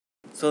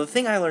So the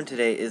thing I learned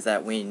today is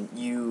that when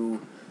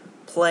you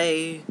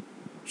play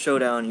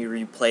Showdown, you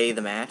replay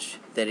the match,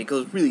 that it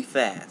goes really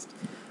fast.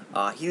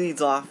 He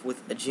leads off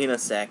with a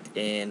Genosect,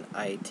 and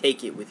I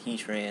take it with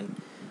Heatran.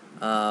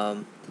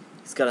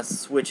 He's gonna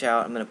switch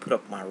out. I'm gonna put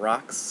up my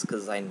rocks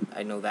because I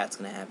know that's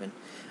gonna happen.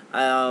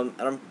 And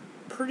I'm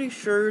pretty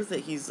sure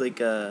that he's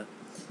like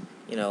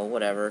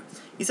whatever.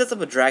 He sets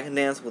up a Dragon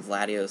Dance with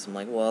Latios. I'm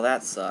like, well,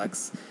 that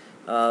sucks.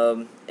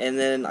 And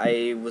then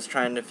I was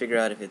trying to figure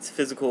out if it's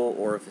physical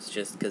or if it's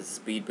just because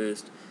speed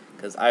boost.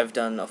 Because I've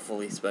done a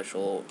fully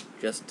special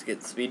just to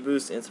get speed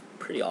boost, and it's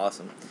pretty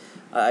awesome.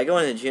 I go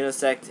into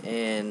Genosect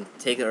and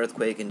take an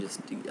Earthquake and just,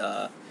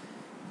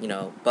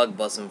 bug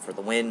buzz him for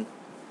the win.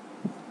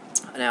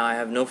 Now, I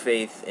have no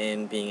faith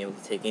in being able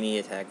to take any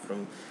attack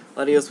from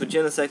Latios with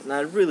Genosect, and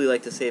I'd really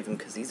like to save him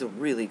because he's a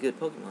really good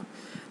Pokemon.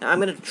 Now, I'm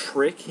going to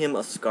trick him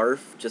a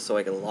Scarf just so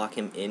I can lock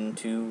him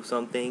into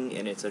something,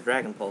 and it's a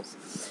Dragon Pulse.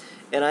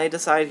 And I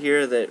decide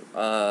here that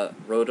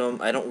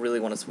Rotom, I don't really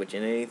want to switch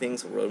in anything,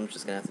 so Rotom's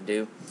just going to have to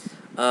do.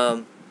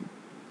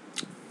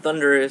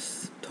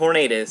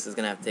 Tornadus is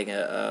going to have to take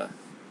a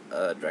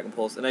Dragon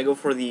Pulse, and I go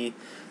for the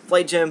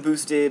Flight Gem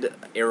boosted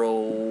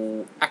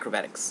Aero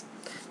Acrobatics.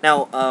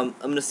 Now, I'm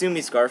going to assume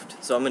he's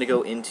Scarfed, so I'm going to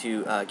go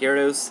into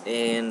Gyarados,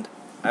 and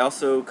I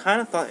also kind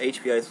of thought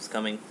HP Ice was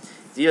coming.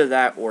 It's either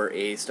that or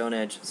a Stone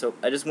Edge, so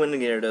I just went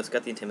into Gyarados,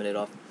 got the Intimidate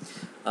off.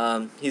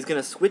 He's going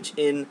to switch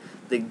in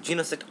the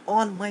Genosect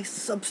on my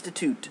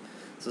Substitute.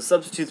 So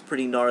Substitute's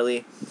pretty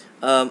gnarly.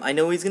 I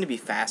know he's going to be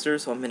faster,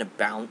 so I'm going to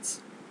bounce.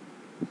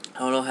 I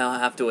don't know how I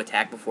have to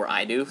attack before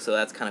I do, so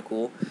that's kind of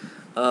cool.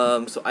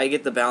 So I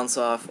get the bounce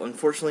off.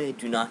 Unfortunately, I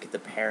do not get the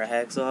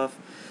Parahex off.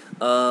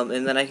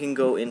 And then I can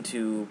go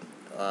into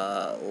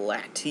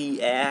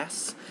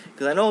Latias,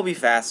 because I know it'll be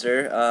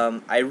faster.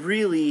 I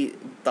really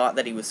thought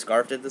that he was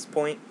Scarfed at this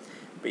point,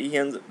 but he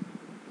ends up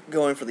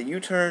going for the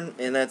U-turn,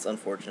 and that's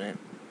unfortunate.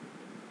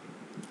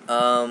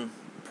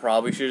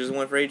 Probably should have just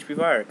went for HP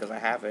Fire, because I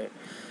have it.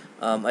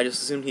 I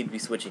just assumed he'd be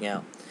switching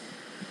out.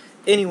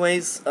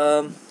 Anyways,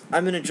 I'm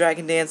in a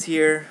Dragon Dance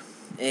here,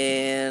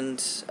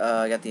 and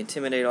I got the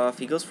Intimidate off.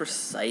 He goes for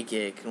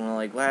Psychic, and we're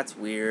like, well, that's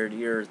weird,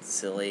 you're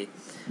silly.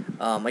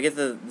 I get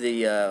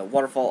the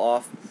Waterfall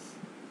off,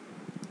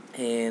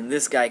 and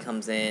this guy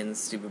comes in,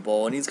 Stupid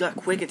Bull, and he's got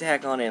Quick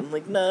Attack on it. I'm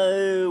like,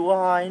 no,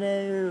 why,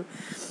 no?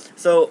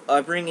 So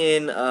I bring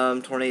in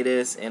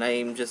Tornadus, and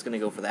I'm just going to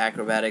go for the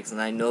Acrobatics, and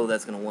I know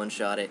that's going to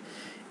one-shot it.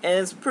 And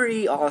it's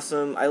pretty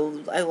awesome. I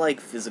like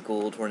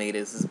physical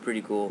Tornadus. It's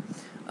pretty cool.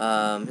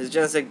 His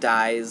Genosect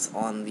dies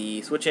on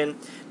the switch-in.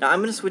 Now I'm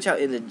going to switch out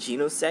into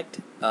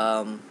Genosect,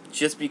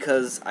 just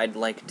because I'd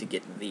like to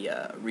get the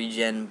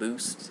regen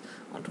boost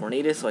on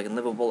Tornadus, so I can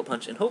live a Bullet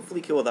Punch and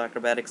hopefully kill with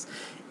Acrobatics.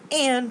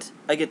 And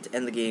I get to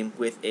end the game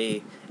with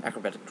a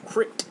Acrobatic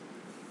Crit.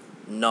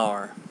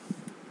 Gnar.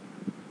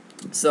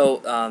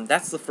 So,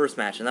 that's the first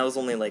match, and that was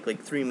only like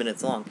 3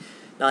 minutes long.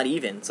 Not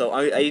even. So,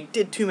 I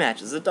did 2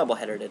 matches, a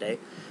doubleheader today.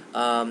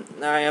 Now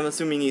I am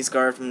assuming he's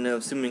Scarfed, I'm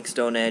assuming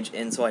Stone Edge,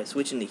 and so I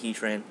switch into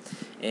Heatran.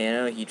 And I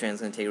know Heatran's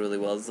going to take it really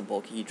well. This is a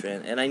bulky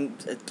Heatran. And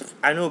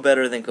I know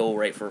better than go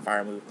right for a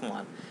Fire move. Come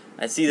on.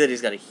 I see that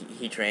he's got a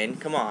Heatran.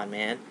 Come on,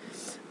 man.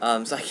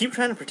 So I keep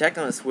trying to Protect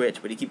on a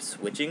switch, but he keeps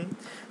switching.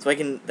 So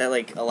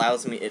that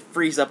allows me, it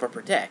frees up a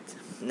Protect.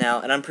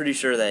 Now, and I'm pretty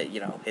sure that,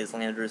 his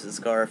Landorus is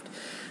Scarfed.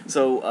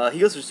 So, he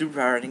goes for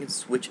Superpower, and he can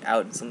switch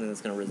out in something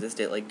that's going to resist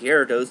it, like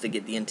Gyarados to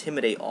get the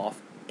Intimidate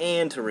off,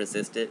 and to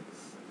resist it.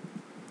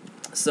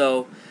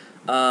 So,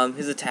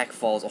 his attack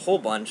falls a whole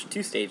bunch,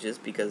 2 stages,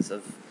 because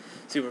of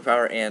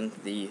Superpower and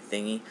the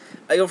thingy.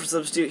 I go for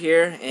Substitute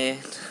here, and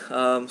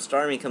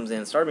Starmie comes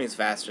in. Starmie's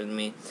faster than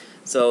me.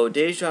 So,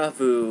 Deja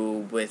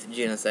Vu with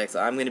Genosect.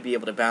 I'm going to be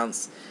able to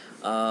bounce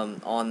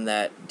on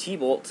that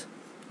T-Bolt,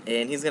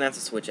 and he's going to have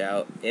to switch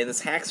out. And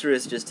this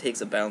Haxorus just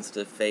takes a bounce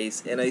to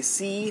face, and I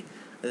see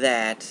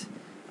that,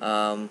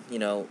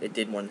 it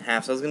did more than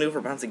half. So I was going to go for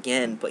bounce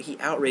again, but he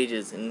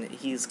outrages, and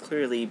he's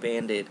clearly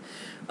banded.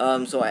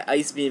 So I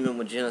Ice Beam him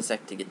with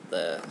Genosect to get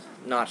the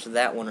notch of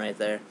that one right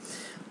there.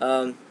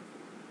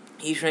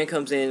 Heatran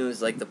comes in and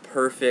was like the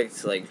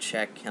perfect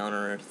check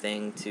counter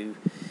thing to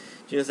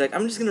Genosect.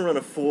 I'm just going to run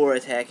a 4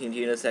 attacking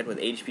Genosect with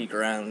HP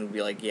ground and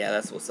be like, yeah,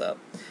 that's what's up.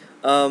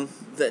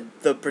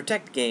 The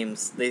Protect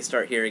games, they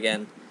start here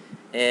again.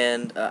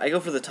 And I go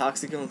for the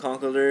Toxicon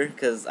Conkeldurr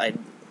because I,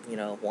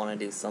 want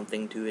to do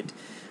something to it.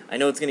 I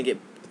know it's going to get,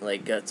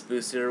 Guts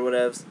boosted or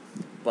whatevs,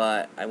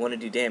 but I want to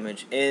do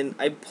damage. And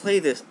I play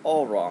this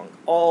all wrong.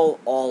 All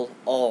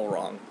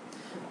wrong.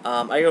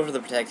 I go for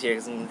the Protect here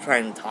because I'm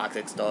trying to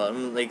Toxic stall.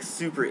 I'm,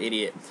 super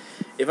idiot.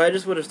 If I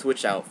just would have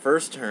switched out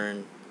first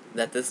turn,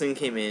 that this thing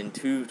came in,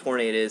 2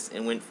 Tornadus,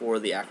 and went for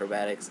the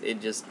Acrobatics,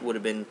 it just would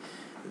have been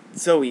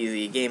so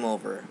easy, game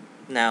over.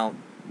 Now,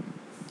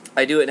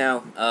 I do it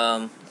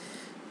now.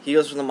 He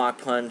goes for the Mach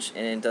Punch,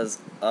 and it does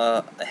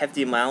a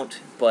hefty amount,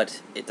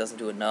 but it doesn't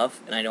do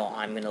enough, and I know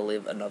I'm going to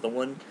live another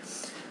one.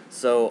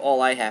 So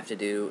all I have to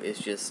do is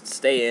just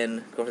stay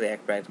in, go for the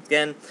acrobatics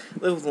again,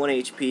 live with 1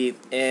 HP,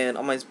 and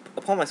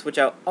upon my switch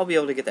out, I'll be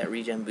able to get that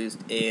regen boost,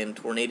 and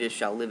Tornadus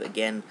shall live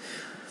again.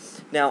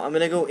 Now, I'm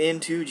going to go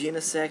into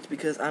Genesect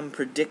because I'm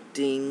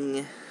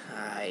predicting,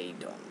 I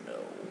don't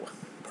know,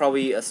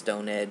 probably a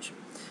Stone Edge.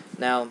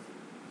 Now,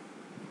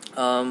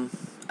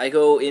 I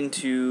go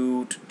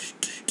into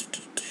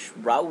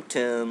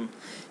Rotom.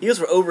 He goes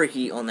for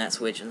Overheat on that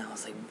switch, and I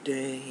was like,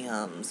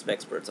 damn,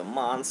 Spexpert's a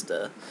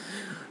monster.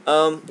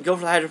 Go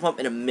for the Hydro Pump,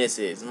 and it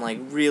misses. I'm like,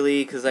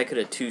 really? Because I could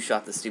have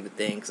two-shot the stupid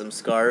thing, because I'm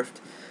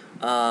Scarfed.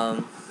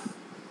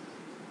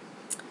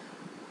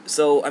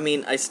 So, I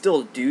mean, I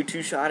still do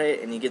two-shot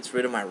it, and he gets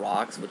rid of my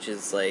rocks, which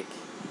is, like,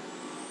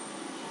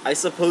 I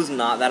suppose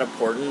not that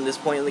important at this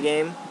point in the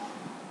game.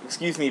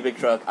 Excuse me, Big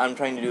Truck, I'm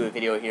trying to do a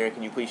video here.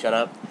 Can you please shut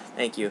up?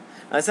 Thank you.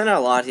 I sent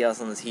out a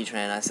Latias on this Heatran,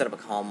 and I set up a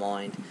Calm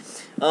Mind.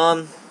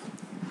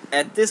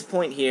 At this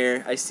point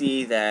here, I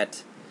see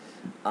that,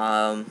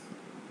 I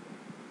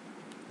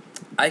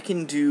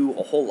can do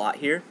a whole lot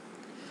here.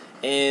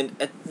 And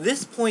at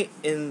this point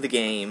in the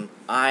game,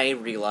 I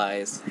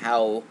realize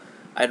how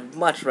I'd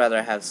much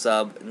rather have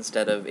Sub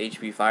instead of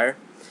HP Fire.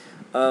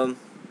 So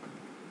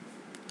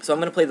I'm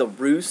going to play the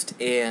Roost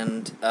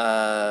and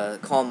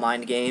Calm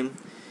Mind game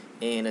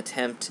and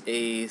attempt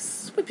a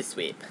Sweepy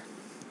Sweep.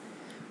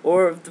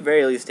 Or at the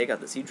very least, take out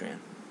the Heatran.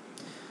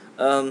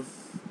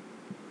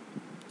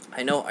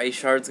 I know Ice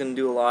Shard's going to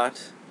do a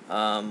lot.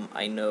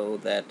 I know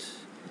that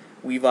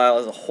Weavile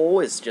as a whole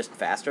is just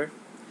faster.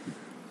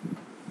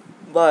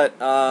 But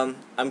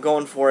I'm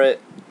going for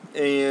it,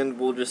 and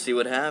we'll just see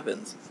what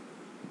happens.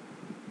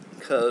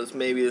 Because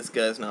maybe this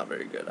guy's not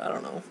very good. I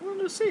don't know. We'll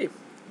just see.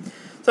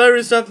 So I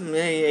roost up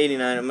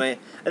 89. I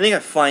think I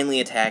finally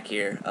attack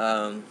here.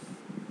 I'm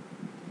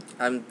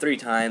 3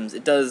 times.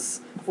 It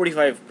does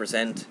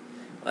 45%.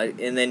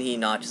 And then he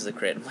notches a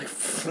crit. I'm like,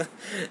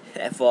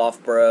 F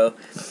off, bro.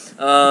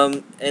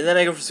 And then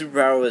I go for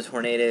Superpower with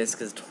Tornadus,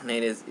 because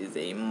Tornadus is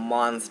a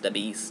monster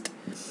beast.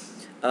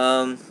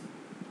 Now,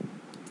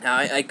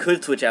 I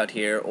could switch out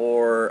here,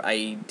 or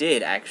I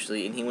did,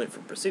 actually, and he went for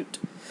Pursuit.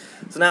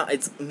 So now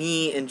it's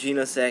me and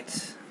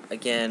Genesect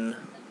again.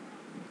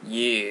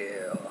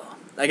 Yeah.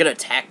 I get an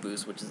attack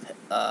boost, which is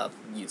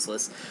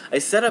useless. I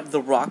set up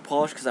the Rock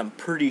Polish because I'm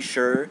pretty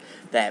sure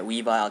that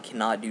Weavile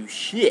cannot do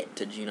shit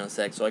to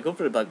Genesect. So I go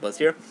for the Bug Buzz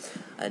here.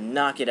 I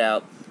knock it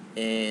out,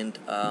 and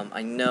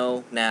I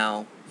know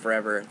now,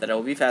 forever, that I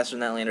will be faster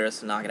than that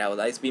Landorus to knock it out with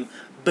Ice Beam.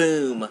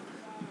 Boom!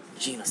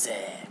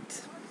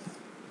 Genesect.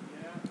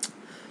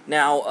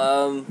 Now,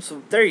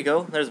 so there you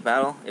go. There's a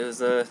battle. It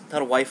was not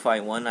a Wi-Fi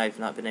one. I've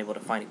not been able to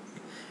find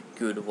a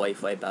good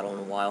Wi-Fi battle in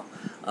a while.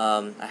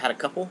 I had a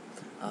couple.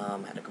 I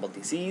had a couple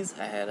DCs.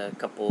 I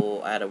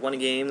had one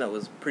game that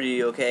was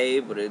pretty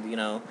okay, but it,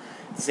 at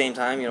the same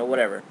time,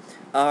 whatever.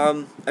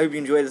 I hope you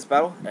enjoyed this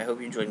battle. I hope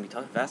you enjoyed me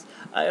talking fast.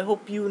 I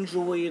hope you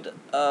enjoyed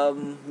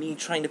me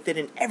trying to fit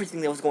in everything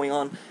that was going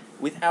on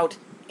without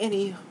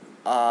any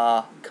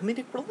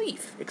comedic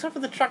relief, except for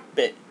the truck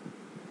bit.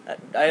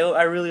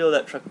 I really owe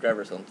that truck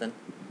driver something.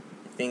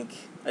 I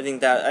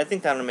think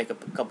that'll make a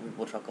couple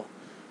people chuckle.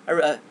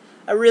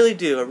 I really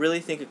do. I really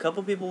think a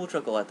couple people will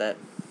chuckle at that.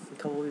 A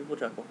couple people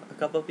chuckle. A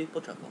couple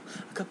people chuckle.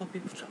 A couple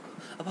people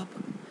chuckle.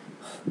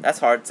 That's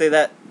hard. Say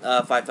that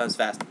 5 times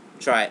fast.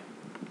 Try it.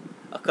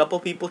 A couple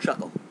people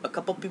chuckle. A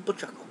couple people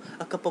chuckle.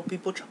 A couple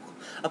people chuckle.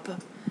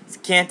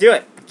 Can't do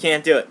it.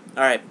 Can't do it.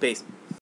 All right, peace.